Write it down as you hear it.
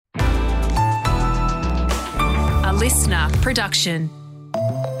listener production.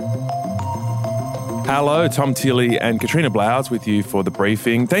 Hello, Tom Tilley and Katrina Blowers with you for the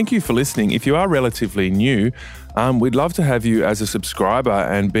briefing. Thank you for listening. If you are relatively new, we'd love to have you as a subscriber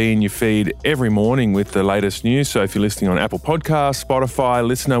and be in your feed every morning with the latest news. So if you're listening on Apple Podcasts, Spotify,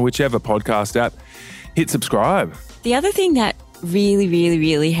 Listener, whichever podcast app, hit subscribe. The other thing that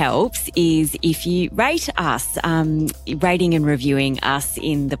really helps is if you rate us, rating and reviewing us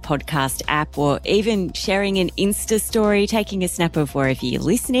in the podcast app, or even sharing an Insta story, taking a snap of wherever you're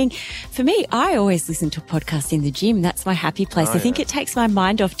listening. For me, I always listen to a podcast in the gym. That's my happy place. I think it takes my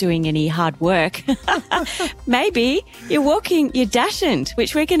mind off doing any hard work. Maybe you're walking, you're dashing,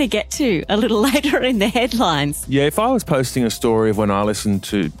 which we're going to get to a little later in the headlines. Yeah, if I was posting a story of when I listen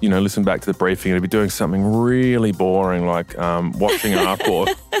back to the briefing, I'd be doing something really boring like washing up or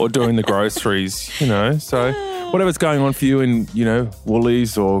doing the groceries, So whatever's going on for you in,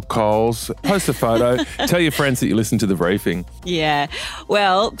 Woolies or Coles, post a photo, tell your friends that you listen to the briefing. Yeah.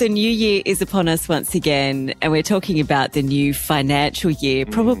 Well, the new year is upon us once again, and we're talking about the new financial year.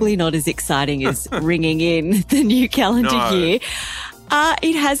 Probably not as exciting as ringing in the new calendar year.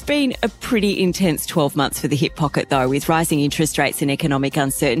 It has been a pretty intense 12 months for the hip pocket, though, with rising interest rates and economic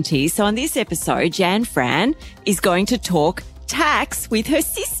uncertainty. So on this episode, Fran is going to talk tax with her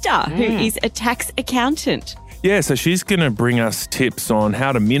sister, who is a tax accountant. Yeah, so she's going to bring us tips on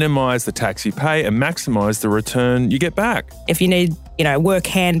how to minimise the tax you pay and maximise the return you get back. If you need, a work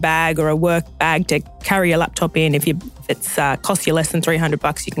handbag or a work bag to carry your laptop in, if it's costs you less than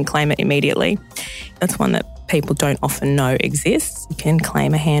 $300, you can claim it immediately. That's one that people don't often know exists. You can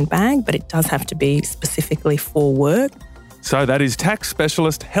claim a handbag, but it does have to be specifically for work. So that is tax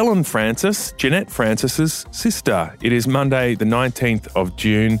specialist Helen Francis, Jeanette Francis's sister. It is Monday, the 19th of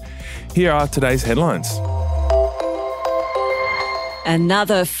June. Here are today's headlines.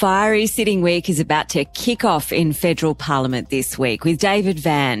 Another fiery sitting week is about to kick off in federal parliament this week, with David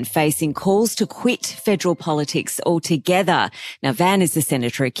Van facing calls to quit federal politics altogether. Now, Van is the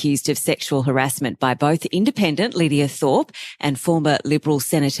senator accused of sexual harassment by both independent Lydia Thorpe and former Liberal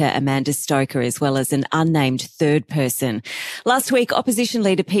Senator Amanda Stoker, as well as an unnamed third person. Last week, opposition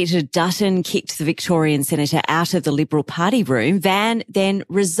leader Peter Dutton kicked the Victorian senator out of the Liberal Party room. Van then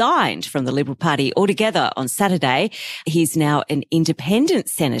resigned from the Liberal Party altogether on Saturday. He's now an independent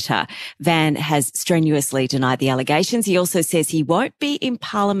senator. Van has strenuously denied the allegations. He also says he won't be in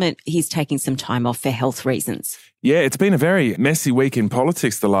Parliament. He's taking some time off for health reasons. Yeah, it's been a very messy week in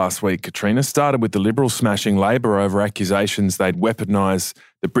politics the last week, Katrina. Started with the Liberals smashing Labor over accusations they'd weaponise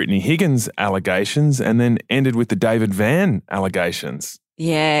the Brittany Higgins allegations, and then ended with the David Van allegations.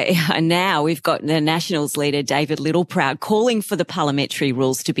 Yeah, and now we've got the Nationals leader, David Littleproud, calling for the parliamentary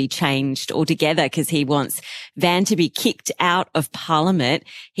rules to be changed altogether because he wants Van to be kicked out of Parliament.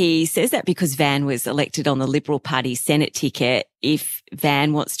 He says that because Van was elected on the Liberal Party Senate ticket. If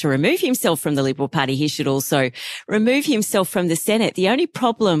Van wants to remove himself from the Liberal Party, he should also remove himself from the Senate. The only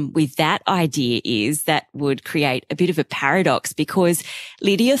problem with that idea is that would create a bit of a paradox because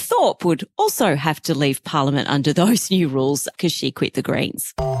Lydia Thorpe would also have to leave Parliament under those new rules because she quit the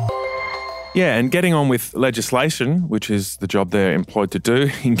Greens. Yeah, and getting on with legislation, which is the job they're employed to do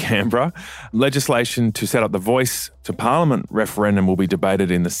in Canberra. Legislation to set up the Voice to Parliament referendum will be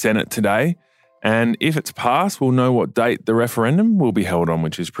debated in the Senate today. And if it's passed, we'll know what date the referendum will be held on,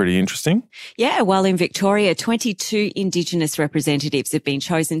 which is pretty interesting. Yeah, while in Victoria, 22 Indigenous representatives have been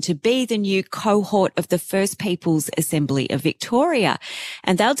chosen to be the new cohort of the First Peoples Assembly of Victoria.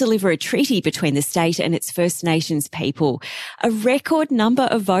 And they'll deliver a treaty between the state and its First Nations people. A record number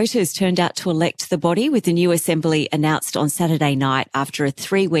of voters turned out to elect the body, with the new assembly announced on Saturday night after a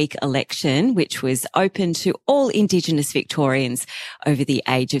 3-week election, which was open to all Indigenous Victorians over the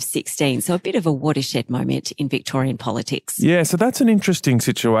age of 16. So a bit of a watershed moment in Victorian politics. Yeah, so that's an interesting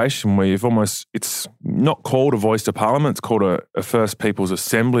situation where it's not called a Voice to Parliament, it's called a First Peoples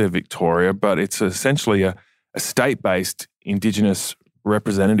Assembly of Victoria, but it's essentially a state-based Indigenous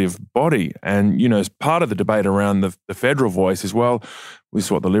representative body. And, as part of the debate around the federal voice as well, is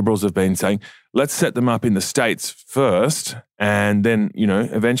what the Liberals have been saying, let's set them up in the states first, and then,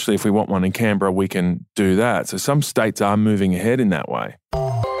 eventually if we want one in Canberra, we can do that. So some states are moving ahead in that way.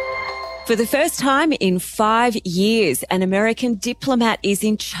 For the first time in 5 years, an American diplomat is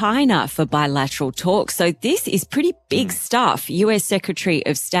in China for bilateral talks. So this is pretty big stuff. US Secretary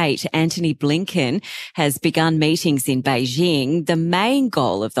of State Antony Blinken has begun meetings in Beijing. The main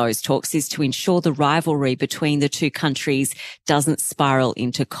goal of those talks is to ensure the rivalry between the two countries doesn't spiral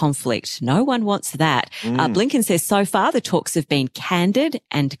into conflict. No one wants that. Blinken says so far the talks have been candid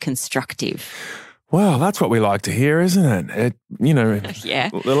and constructive. Well, that's what we like to hear, isn't it? Yeah.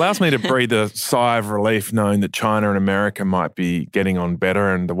 It allows me to breathe a sigh of relief knowing that China and America might be getting on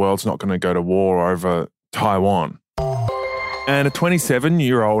better and the world's not going to go to war over Taiwan. And a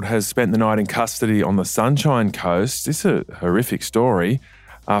 27-year-old has spent the night in custody on the Sunshine Coast. This is a horrific story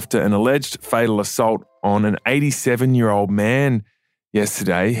after an alleged fatal assault on an 87-year-old man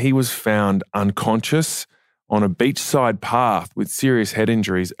yesterday. He was found unconscious on a beachside path with serious head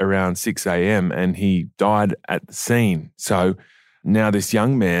injuries around 6 a.m. and he died at the scene. So now this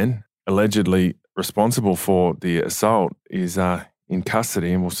young man, allegedly responsible for the assault, is in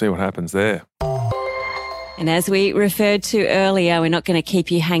custody, and we'll see what happens there. And as we referred to earlier, we're not going to keep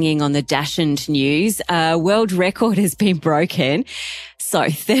you hanging on the Dachshund news. A world record has been broken. So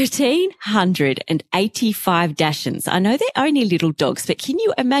 1,385 Dachshunds. I know they're only little dogs, but can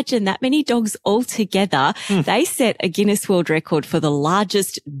you imagine that many dogs all together? They set a Guinness World Record for the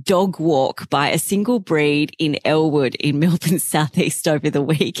largest dog walk by a single breed in Elwood in Melbourne's southeast over the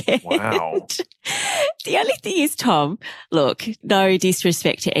weekend. Wow. The only thing is, Tom, look, no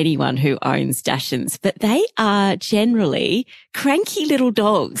disrespect to anyone who owns Dachshunds, but they are generally cranky little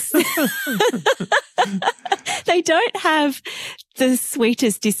dogs. They don't have the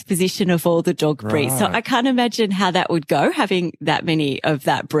sweetest disposition of all the dog breeds. So I can't imagine how that would go, having that many of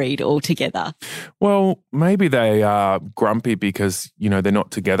that breed all together. Well, maybe they are grumpy because, they're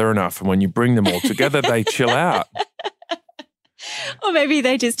not together enough. And when you bring them all together, they chill out. Or maybe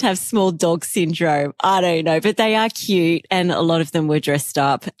they just have small dog syndrome. I don't know, but they are cute and a lot of them were dressed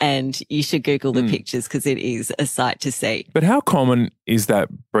up, and you should Google the pictures because it is a sight to see. But how common is that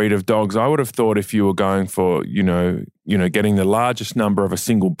breed of dogs? I would have thought if you were going for, getting the largest number of a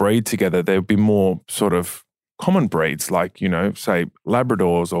single breed together, there would be more sort of common breeds like, say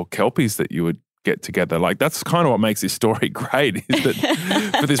Labradors or Kelpies that you would get together. Like that's kind of what makes this story great is that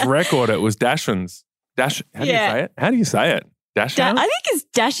for this record, it was Dachshunds. How do you say it? How do you say it? Dachshund? I think it's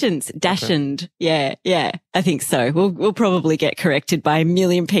Dachshunds. Dachshund. Okay. Yeah. I think so. We'll probably get corrected by a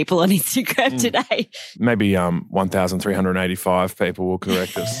million people on Instagram today. Maybe 1,385 people will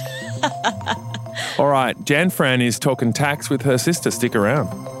correct us. All right. Fran is talking tax with her sister. Stick around.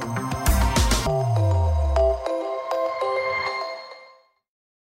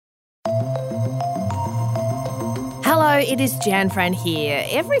 Hello, it is Fran here.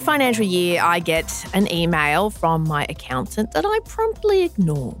 Every financial year I get an email from my accountant that I promptly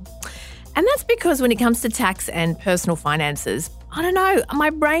ignore. And that's because when it comes to tax and personal finances, I don't know, my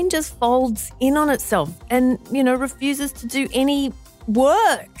brain just folds in on itself and, refuses to do any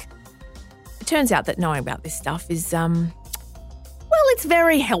work. It turns out that knowing about this stuff is, it's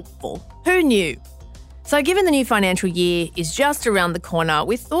very helpful. Who knew? So given the new financial year is just around the corner,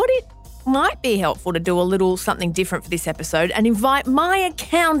 we thought it might be helpful to do a little something different for this episode and invite my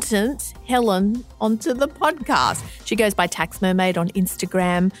accountant, Helen, onto the podcast. She goes by Tax Mermaid on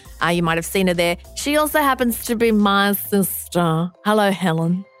Instagram. You might have seen her there. She also happens to be my sister. Hello,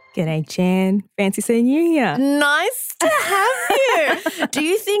 Helen. G'day, Jan. Fancy seeing you here. Nice to have you. Do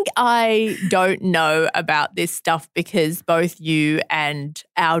you think I don't know about this stuff because both you and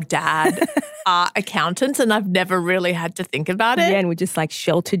our dad are accountants and I've never really had to think about it? Yeah, and we just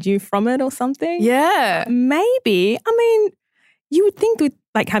sheltered you from it or something? Yeah. Maybe. I mean, you would think with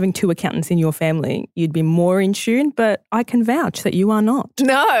having two accountants in your family, you'd be more in tune, but I can vouch that you are not.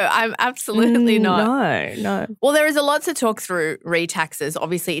 No, I'm absolutely not. No. Well, there is a lot to talk through re-taxes.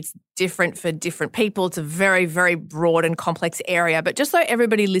 Obviously, it's different for different people. It's a very, very broad and complex area. But just so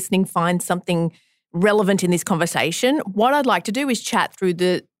everybody listening finds something relevant in this conversation, what I'd like to do is chat through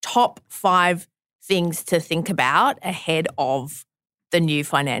the top 5 things to think about ahead of the new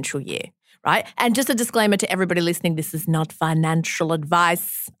financial year. Right? And just a disclaimer to everybody listening, this is not financial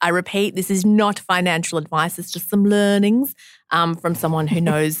advice. I repeat, this is not financial advice. It's just some learnings from someone who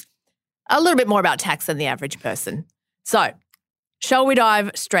knows a little bit more about tax than the average person. So, shall we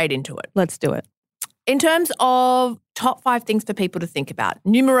dive straight into it? Let's do it. In terms of top 5 things for people to think about,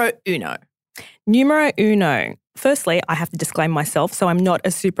 numero uno. Firstly, I have to disclaim myself, so I'm not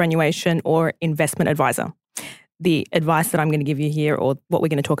a superannuation or investment advisor. The advice that I'm going to give you here or what we're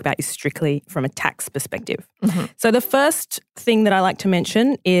going to talk about is strictly from a tax perspective. Mm-hmm. So the first thing that I like to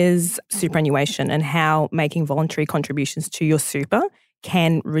mention is superannuation and how making voluntary contributions to your super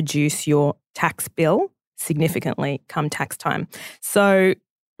can reduce your tax bill significantly come tax time. So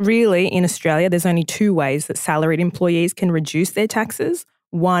really in Australia, there's only 2 ways that salaried employees can reduce their taxes.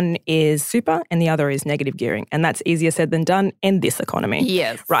 One is super and the other is negative gearing. And that's easier said than done in this economy.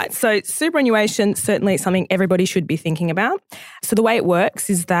 Yes. Right. So superannuation, certainly something everybody should be thinking about. So the way it works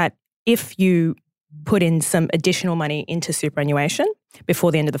is that if you put in some additional money into superannuation,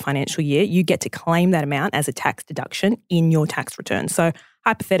 before the end of the financial year, you get to claim that amount as a tax deduction in your tax return. So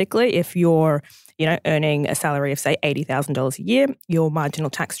hypothetically, if you're, earning a salary of, say, $80,000 a year, your marginal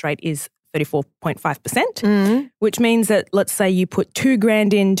tax rate is 34.5%, which means that, let's say you put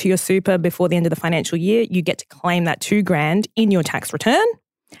 $2,000 into your super before the end of the financial year, you get to claim that $2,000 in your tax return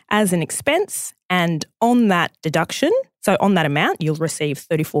as an expense. And on that deduction, so on that amount, you'll receive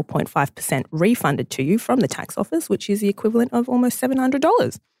 34.5% refunded to you from the tax office, which is the equivalent of almost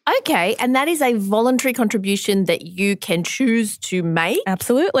 $700. Okay, and that is a voluntary contribution that you can choose to make?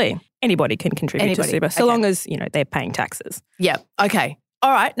 Absolutely. Anybody can contribute to super, so long as, they're paying taxes. Yeah, okay.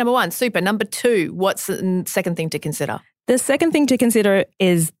 All right, number one, super. Number two, what's the second thing to consider? The second thing to consider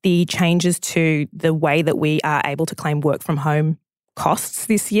is the changes to the way that we are able to claim work from home costs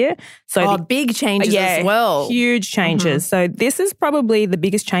this year. So big changes as well. Huge changes. So this is probably the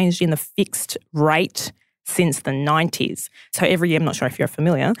biggest change in the fixed rate since the 90s. So every year, I'm not sure if you're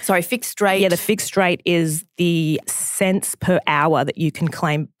familiar. Sorry, fixed rate? Yeah, the fixed rate is the cents per hour that you can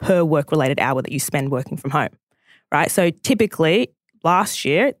claim per work-related hour that you spend working from home, right? So typically, last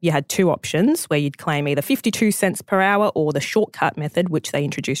year, you had two options where you'd claim either 52 cents per hour or the shortcut method, which they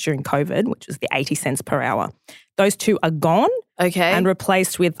introduced during COVID, which was the 80 cents per hour. Those two are gone. Okay. And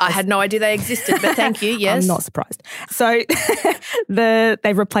replaced with... I had no idea they existed, but thank you, yes. I'm not surprised. So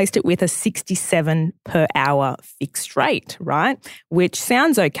they've replaced it with a 67 per hour fixed rate, right? Which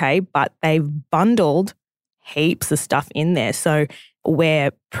sounds okay, but they've bundled heaps of stuff in there. So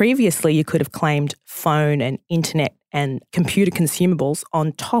where previously you could have claimed phone and internet and computer consumables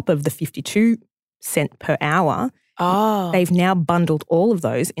on top of the 52 cent per hour, they've now bundled all of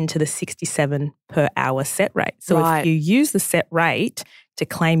those into the 67 per hour set rate. So if you use the set rate to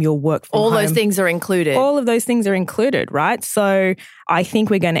claim your work from home, all those things are included. All of those things are included, right? So I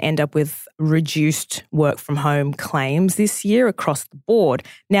think we're going to end up with reduced work from home claims this year across the board.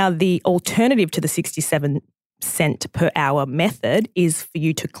 Now, the alternative to the 67 cent per hour method is for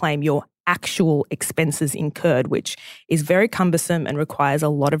you to claim your actual expenses incurred, which is very cumbersome and requires a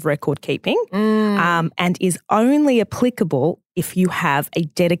lot of record keeping and is only applicable if you have a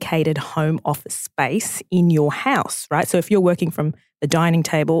dedicated home office space in your house, right? So if you're working from the dining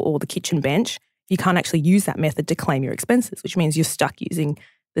table or the kitchen bench, you can't actually use that method to claim your expenses, which means you're stuck using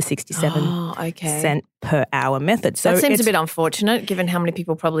the 67 cent per hour method. So that seems a bit unfortunate, given how many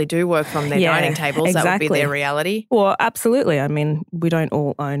people probably do work from their dining tables. Exactly. That would be their reality. Well, absolutely. I mean, we don't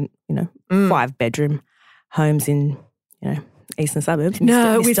all own, 5-bedroom homes in, eastern suburbs.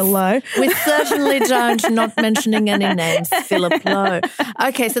 No, Mr. Lowe. We certainly don't, not mentioning any names, Philip Lowe.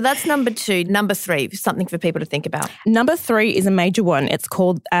 Okay, so that's number two. Number three, something for people to think about. Number three is a major one. It's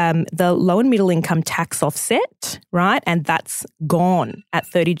called the low and middle income tax offset, right? And that's gone at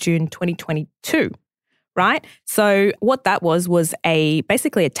 30 June 2022. Right? So what that was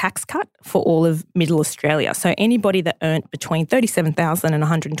basically a tax cut for all of Middle Australia. So anybody that earned between $37,000 and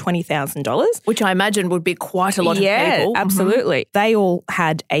 $120,000. Which I imagine would be quite a lot of people. Yeah, absolutely. They all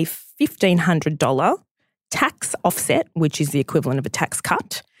had a $1,500 tax offset, which is the equivalent of a tax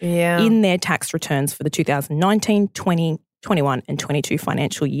cut, in their tax returns for the 2019, 20, 21 and 22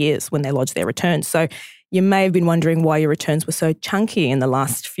 financial years when they lodged their returns. So you may have been wondering why your returns were so chunky in the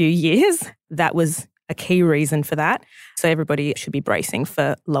last few years. That was a key reason for that. So everybody should be bracing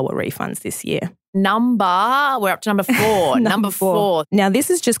for lower refunds this year. We're up to number four. Number four. Now, this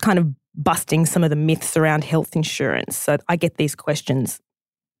is just kind of busting some of the myths around health insurance. So I get these questions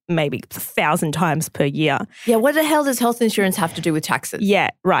maybe 1,000 times per year. Yeah, what the hell does health insurance have to do with taxes? Yeah,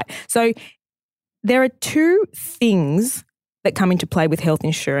 right. So there are two things that come into play with health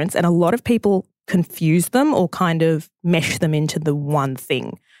insurance, and a lot of people confuse them or kind of mesh them into the one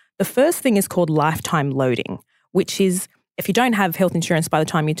thing. The first thing is called lifetime loading, which is if you don't have health insurance by the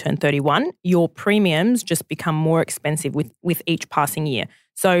time you turn 31, your premiums just become more expensive with each passing year.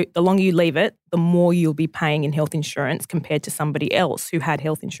 So the longer you leave it, the more you'll be paying in health insurance compared to somebody else who had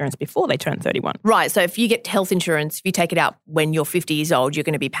health insurance before they turned 31. Right. So if you get health insurance, if you take it out when you're 50 years old, you're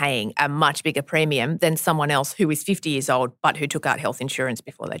going to be paying a much bigger premium than someone else who is 50 years old but who took out health insurance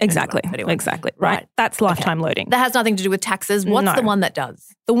before they turned 31. Exactly. Right. That's lifetime loading. That has nothing to do with taxes. What's the one that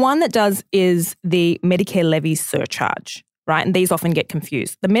does? The one that does is the Medicare levy surcharge, right? And these often get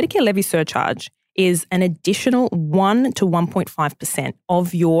confused. The Medicare levy surcharge is an additional 1 to 1.5%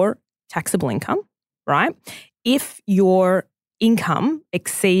 of your taxable income, right? If your income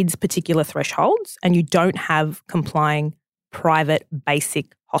exceeds particular thresholds and you don't have complying private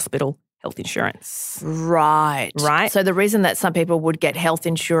basic hospital health insurance. Right. Right. So the reason that some people would get health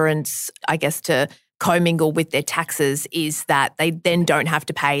insurance, I guess, to commingle with their taxes is that they then don't have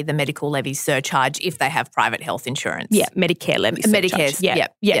to pay the medical levy surcharge if they have private health insurance. Yeah, Medicare levy surcharge. Medicare,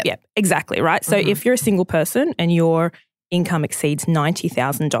 Yeah, exactly, right? So if you're a single person and your income exceeds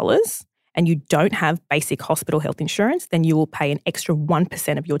 $90,000 and you don't have basic hospital health insurance, then you will pay an extra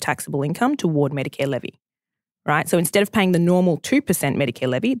 1% of your taxable income toward Medicare levy, right? So instead of paying the normal 2% Medicare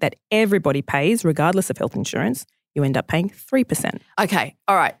levy that everybody pays regardless of health insurance, you end up paying 3%. Okay,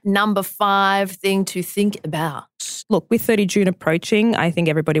 all right. Number 5 thing to think about. Look, with 30 June approaching, I think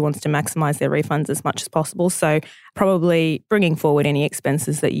everybody wants to maximise their refunds as much as possible. So probably bringing forward any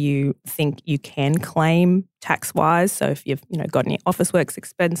expenses that you think you can claim tax-wise. So if you've got any Officeworks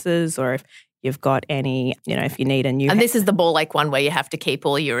expenses, or if you've got any, if you need a new... And this is the ball ache one where you have to keep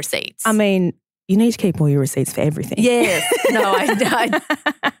all your receipts. I mean, you need to keep all your receipts for everything. Yes. No,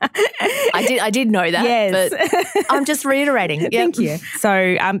 I did know that, yes. But I'm just reiterating. Yep. Thank you.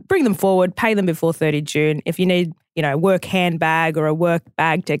 So bring them forward, pay them before 30 June. If you need, a work handbag or a work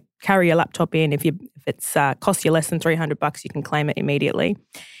bag to carry your laptop in, if it's costs you less than $300, you can claim it immediately.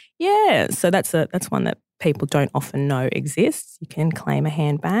 Yeah, so that's one that people don't often know exists. You can claim a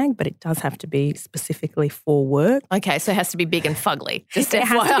handbag, but it does have to be specifically for work. Okay, so it has to be big and fugly. Just it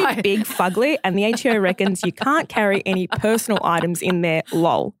FYI. has to be big, fugly, and the ATO reckons you can't carry any personal items in there.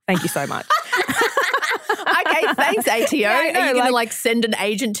 Lol. Thank you so much. Okay, thanks, ATO. Yeah, I know, are you going to send an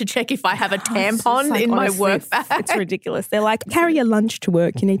agent to check if I have a tampon in my work bag? It's ridiculous. They're like, carry your lunch to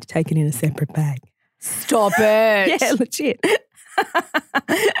work. You need to take it in a separate bag. Stop it. Yeah, legit.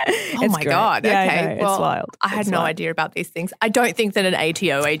 Oh my God. Yeah, okay. Well, it's wild. I had no idea about these things. I don't think that an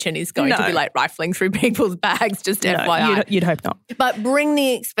ATO agent is going to be rifling through people's bags, just FYI. You'd hope not. But bring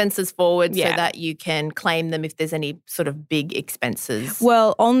the expenses forward so that you can claim them if there's any sort of big expenses.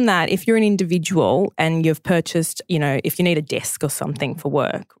 Well, on that, if you're an individual and you've purchased, if you need a desk or something for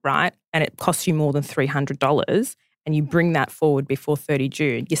work, right, and it costs you more than $300 and you bring that forward before 30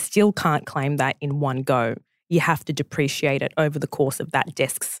 June, you still can't claim that in one go. You have to depreciate it over the course of that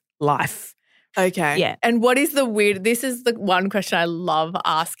desk's life. Okay. Yeah. And what is this is the one question I love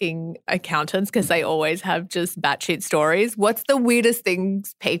asking accountants because they always have just batshit stories. What's the weirdest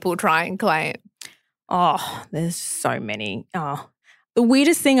things people try and claim? Oh, there's so many. Oh, the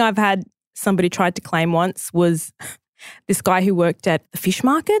weirdest thing I've had somebody tried to claim once was this guy who worked at the fish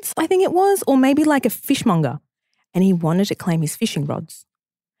markets, I think it was, or maybe like a fishmonger. And he wanted to claim his fishing rods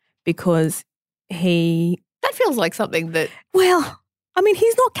because That feels like something that... Well, I mean,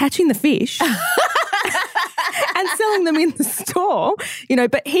 he's not catching the fish and selling them in the store,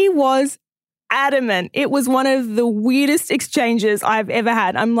 but he was adamant. It was one of the weirdest exchanges I've ever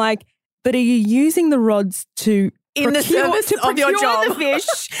had. I'm like, but are you using the rods to the service of your job, the fish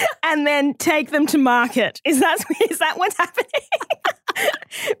and then take them to market? Is that what's happening?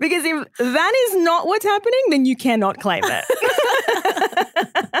 Because if that is not what's happening, then you cannot claim it.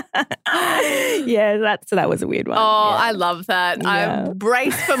 Yeah, that was a weird one. Oh, yeah. I love that. Yeah. I'm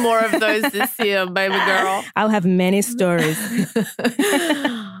braced for more of those this year, baby girl. I'll have many stories.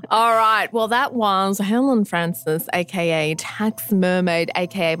 All right. Well, that was Helen Francis, a.k.a. Tax Mermaid,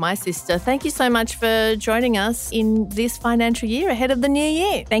 a.k.a. my sister. Thank you so much for joining us in this financial year ahead of the new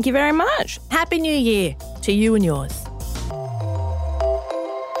year. Thank you very much. Happy New Year to you and yours.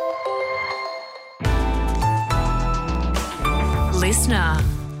 Listener.